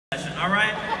all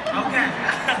right? Okay.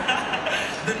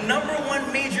 The number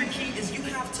one major key is you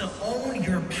have to own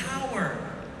your power.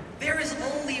 There is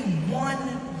only one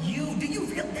you. Do you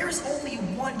realize there is only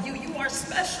one you? You are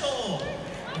special.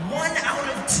 1 out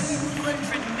of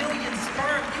 200 million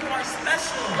sperm. You are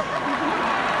special.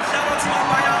 Shout out to my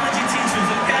biology teachers,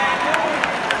 okay?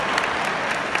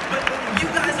 But you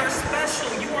guys are special.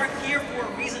 You are here for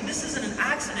a reason. This isn't an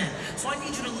accident. So I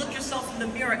need you to look yourself in the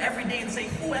mirror every day and say,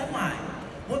 who am I?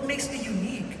 What makes me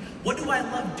unique? What do I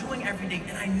love doing every day?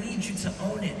 And I need you to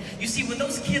own it. You see, when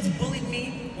those kids bullied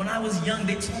me when I was young,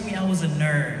 they told me I was a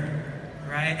nerd,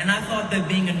 right? And I thought that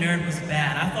being a nerd was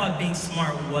bad. I thought being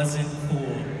smart wasn't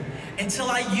cool. Until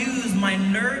I used my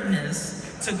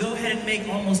nerdness to go ahead and make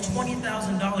almost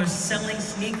 $20,000 selling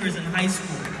sneakers in high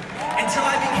school. Until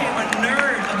I became a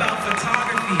nerd about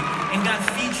photography and got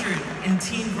featured in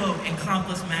Teen Vogue and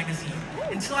Complex magazine.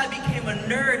 Until I became a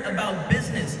nerd about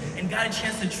business and got a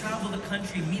chance to travel the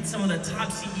country, meet some of the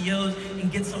top CEOs,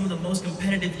 and get some of the most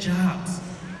competitive jobs.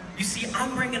 You see,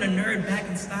 I'm bringing a nerd back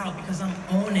in style because I'm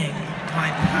owning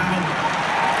my power.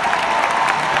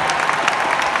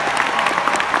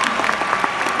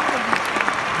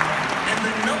 And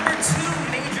the number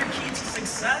 2 major key to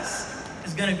success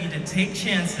is gonna be to take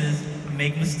chances,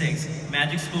 make mistakes.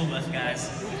 Magic school bus, guys,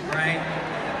 right?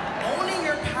 Owning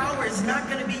your power is not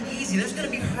gonna be easy. There's gonna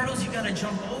be hurdles you gotta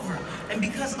jump over. And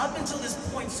because up until this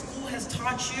point, school has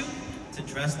taught you to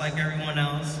dress like everyone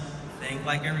else, think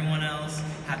like everyone else,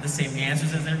 have the same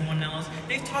answers as everyone else.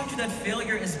 They've taught you that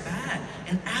failure is bad.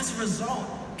 And as a result,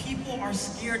 people are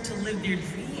scared to live their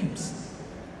dreams.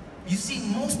 You see,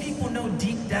 most people know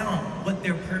deep down what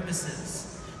their purpose is.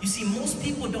 You see, most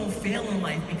people don't fail in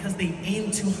life because they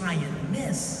aim too high and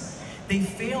miss. They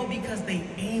fail because they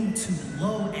aim too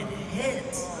low and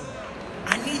hit.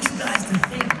 I need you guys to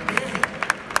think big.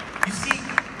 You see,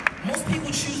 most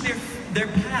people choose their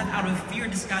path out of fear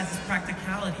disguised as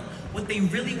practicality. What they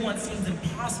really want seems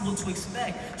impossible to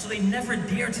expect, so they never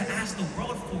dare to ask the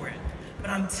world for it. But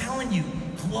I'm telling you,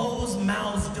 closed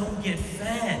mouths don't get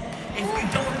fed. If you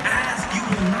don't ask, you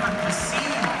will not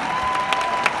receive.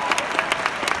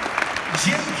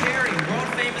 Jim Carrey, world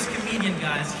famous comedian,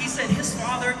 guys, he said his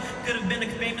father could have been a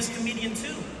famous comedian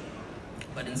too.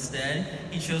 But instead,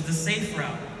 he chose the safe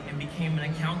route and became an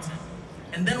accountant.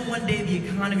 And then one day the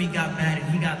economy got bad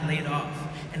and he got laid off.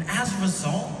 And as a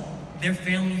result, their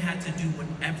family had to do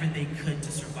whatever they could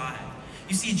to survive.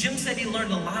 You see, Jim said he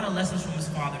learned a lot of lessons from his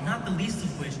father, not the least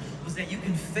of which was that you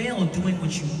can fail doing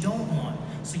what you don't want,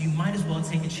 so you might as well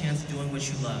take a chance doing what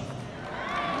you love.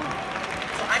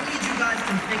 So I need you guys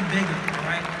to think bigger, all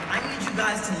right? I need you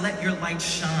guys to let your light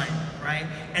shine, right?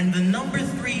 And the number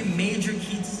 3 major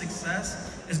key to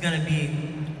success is gonna be,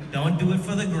 don't do it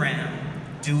for the gram,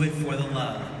 do it for the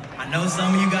love. I know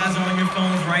some of you guys are on your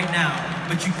phones right now,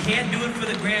 but you can't do it for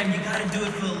the gram, you gotta do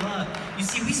it for the love. You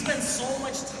see, we spend so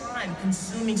much time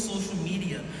consuming social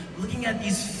media, looking at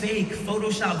these fake,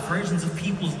 photoshopped versions of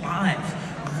people's lives,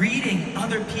 reading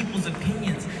other people's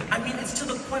opinions. I mean, it's to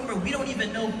the point where we don't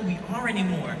even know who we are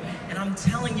anymore. And I'm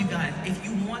telling you guys, if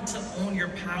you want to own your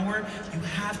power, you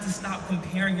have to stop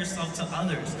comparing yourself to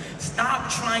others. Stop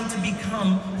trying to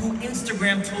become who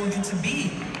Instagram told you to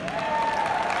be.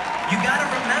 You gotta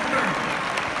remember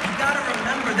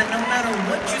that no matter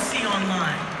what you see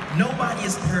online, nobody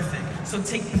is perfect. So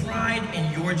take pride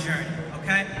in your journey,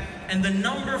 okay? And the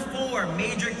number 4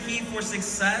 major key for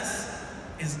success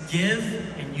is give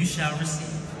and you shall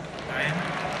receive, all right?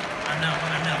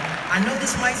 I know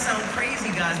this might sound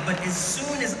crazy, guys, but as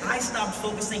soon as I stopped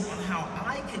focusing on how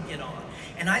I could get on,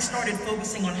 and I started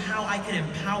focusing on how I could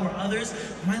empower others,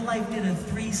 my life did a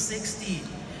 360.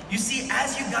 You see,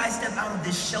 as you guys step out of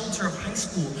this shelter of high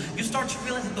school, you start to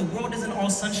realize that the world isn't all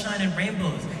sunshine and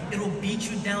rainbows. It'll beat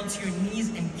you down to your knees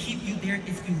and keep you there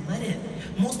if you let it.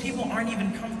 Most people aren't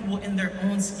even comfortable in their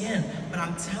own skin, but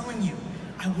I'm telling you,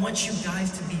 I want you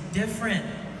guys to be different.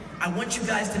 I want you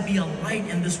guys to be a light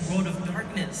in this world of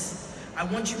darkness. I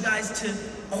want you guys to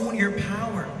own your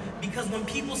power, because when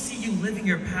people see you living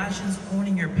your passions,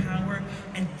 owning your power,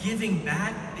 and giving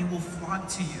back, they will flock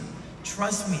to you.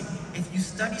 Trust me, if you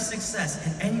study success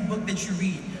in any book that you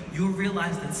read, you'll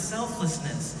realize that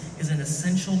selflessness is an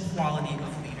essential quality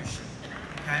of leadership,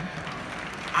 okay?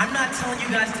 I'm not telling you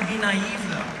guys to be naive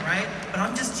though, right? But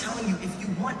I'm just telling you, if you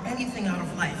want anything out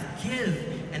of life,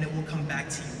 give and it will come back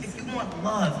to you. If you want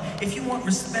love, if you want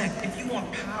respect, if you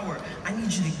want power, I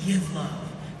need you to give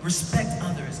love, respect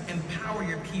others, empower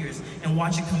your peers, and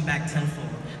watch it come back tenfold.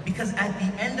 Because at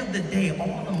the end of the day,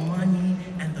 all the money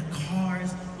and the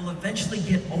cars will eventually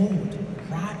get old,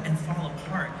 rot, and fall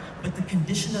apart. But the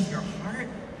condition of your heart,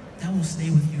 that will stay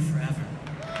with you forever.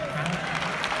 Right?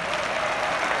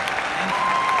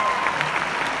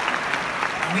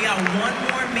 And we got one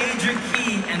more major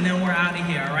key, and then we're out of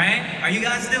here, all right? Are you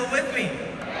guys still with me?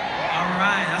 All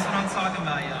right, that's what I'm talking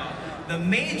about, y'all. The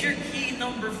major key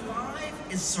number 5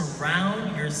 is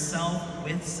surround yourself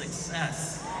with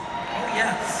success. Oh,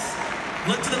 yes.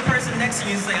 Look to the person next to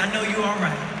you and say, I know you all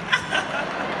right.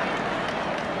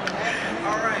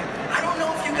 All right. I don't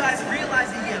know if you guys realize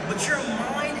it yet, but your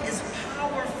mind is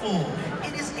powerful.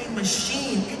 It is a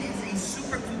machine. It is a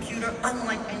supercomputer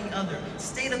unlike any other.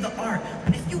 State of the art.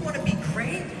 But if you want to be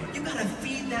great, you gotta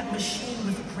feed that machine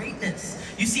with greatness.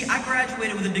 You see, I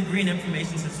graduated with a degree in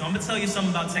information systems, so I'm gonna tell you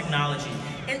something about technology.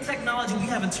 In technology, we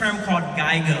have a term called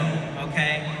GIGO,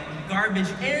 okay? Garbage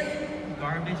in,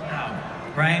 garbage out,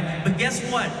 right? But guess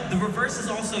what? The reverse is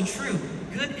also true.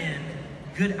 Good in,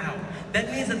 good out.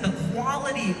 That means that the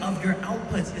quality of your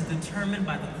outputs is determined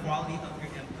by the quality of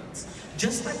your inputs.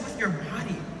 Just like with your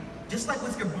body,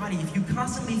 if you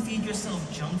constantly feed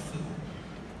yourself junk food,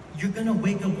 you're gonna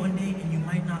wake up one day and you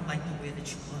might not like the way that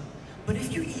you look. But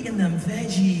if you're eating them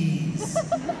veggies,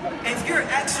 if you're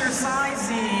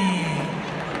exercising,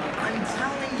 I'm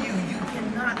telling you, you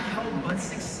cannot help but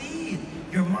succeed.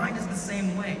 Your mind is the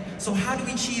same way. So how do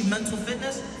we achieve mental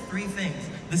fitness? 3 things.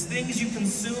 The things you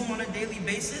consume on a daily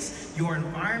basis, your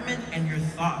environment, and your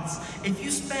thoughts. If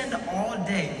you spend all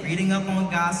day reading up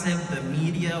on gossip, the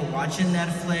media, watching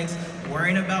Netflix,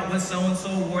 worrying about what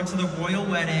so-and-so wore to the royal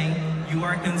wedding, you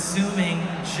are consuming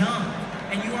junk.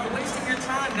 And you are wasting your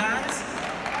time, guys.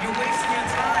 You're wasting your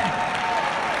time.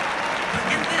 But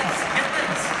get this.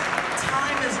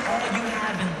 Time is all you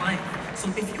have in life. So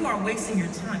if you are wasting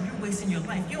your time, you're wasting your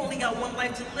life. You only got one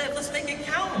life to live. Let's make it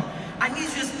count. I need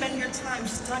you to spend your time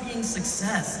studying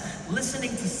success,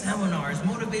 listening to seminars,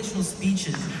 motivational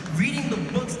speeches, reading the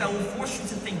books that will force you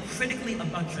to think critically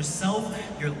about yourself,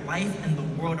 your life, and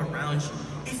the world around you.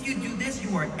 If you do this,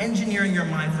 you are engineering your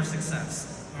mind for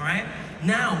success, all right?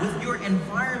 Now, with your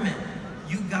environment,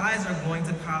 you guys are going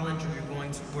to college or you're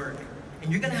going to work,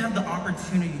 and you're gonna have the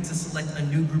opportunity to select a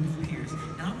new group of peers.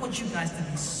 And I want you guys to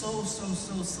be so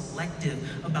selective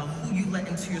about who you let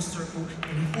into your circle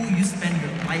and who you spend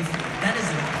your life with. That is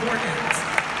important.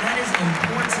 That is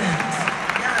important.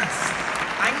 Yes.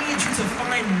 I need you to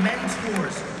find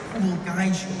mentors who will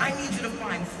guide you. I need you to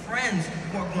find friends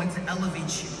who are going to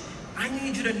elevate you. I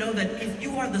need you to know that if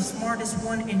you are the smartest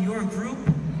one in your group,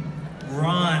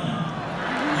 run.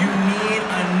 You need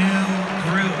a new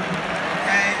group,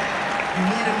 okay? You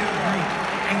need a new group.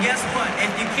 And guess what?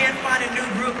 If you can't find a new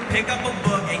group, pick up a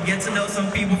book and get to know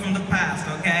some people from the past,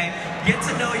 okay? Get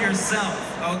to know yourself,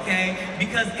 okay?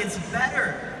 Because it's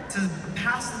better to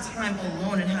pass the time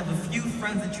alone and have a few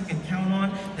friends that you can count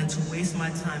on than to waste my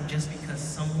time just because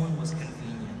someone was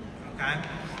convenient, okay?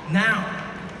 Now,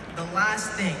 the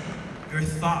last thing, your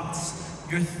thoughts.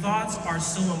 Your thoughts are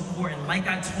so important. Like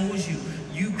I told you,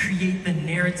 you create the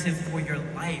narrative for your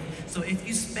life. So if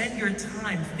you spend your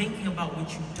time thinking about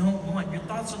what you don't want, your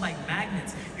thoughts are like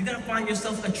magnets. You're gonna find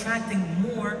yourself attracting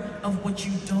more of what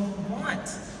you don't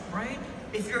want, right?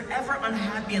 If you're ever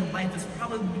unhappy in life, it's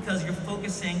probably because you're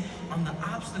focusing on the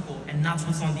obstacle and not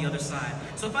what's on the other side.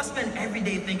 So if I spend every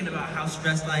day thinking about how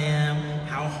stressed I am,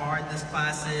 how hard this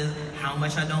class is, how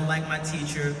much I don't like my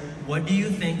teacher, what do you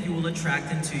think you will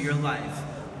attract into your life?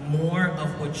 More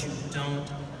of what you don't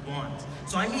want.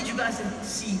 So I need you guys to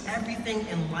see everything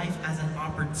in life as an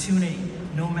opportunity,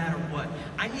 no matter what.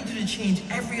 I need you to change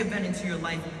every event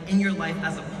in your life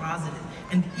as a positive.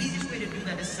 And the easiest way to do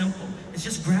that is simple. It's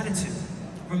just gratitude.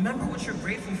 Remember what you're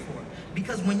grateful for.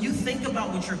 Because when you think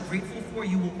about what you're grateful for,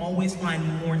 you will always find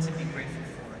more to be grateful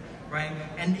for, right?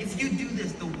 And if you do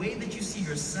this, the way that you see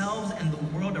yourselves and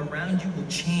the world around you will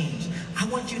change. I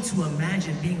want you to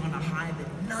imagine being on a high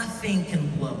that nothing can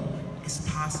blow. It's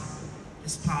possible.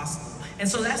 It's possible. And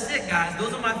so that's it, guys.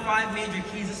 Those are my 5 major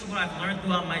keys. This is what I've learned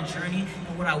throughout my journey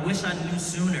and what I wish I knew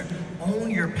sooner. Own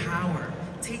your power.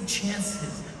 Take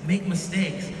chances. Make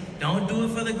mistakes. Don't do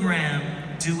it for the gram.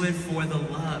 Do it for the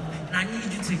love. And I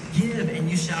need you to give and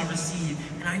you shall receive.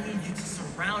 And I need you to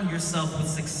surround yourself with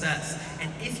success.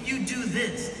 And if you do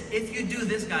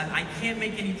this, guys, I can't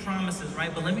make any promises,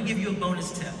 right? But let me give you a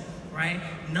bonus tip, right?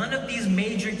 None of these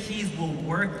major keys will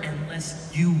work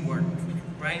unless you work,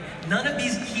 right? None of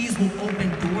these keys will open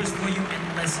doors for you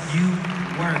unless you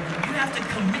work. You have to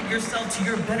commit yourself to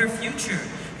your better future.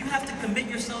 You have to commit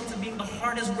yourself to being the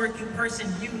hardest working person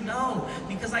you know.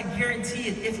 Because I guarantee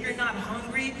it, if you're not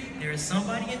hungry, there is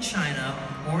somebody in China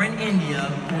or in India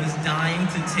who is dying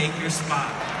to take your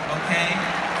spot, okay?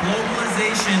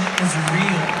 Globalization is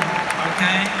real,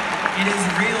 okay? It is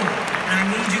real. And I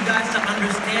need you guys to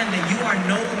understand that you are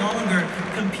no longer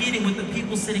competing with the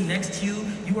people sitting next to you.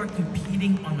 You are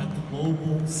competing on a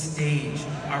global stage,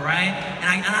 all right?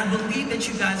 And I believe that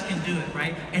you guys can do it,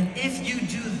 right? And if you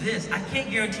do this, I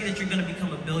can't guarantee that you're gonna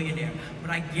become a billionaire,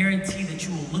 but I guarantee that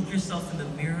you will look yourself in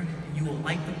the mirror and you will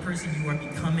like the person you are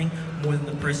becoming more than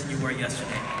the person you were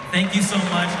yesterday. Thank you so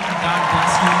much. God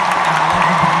bless you.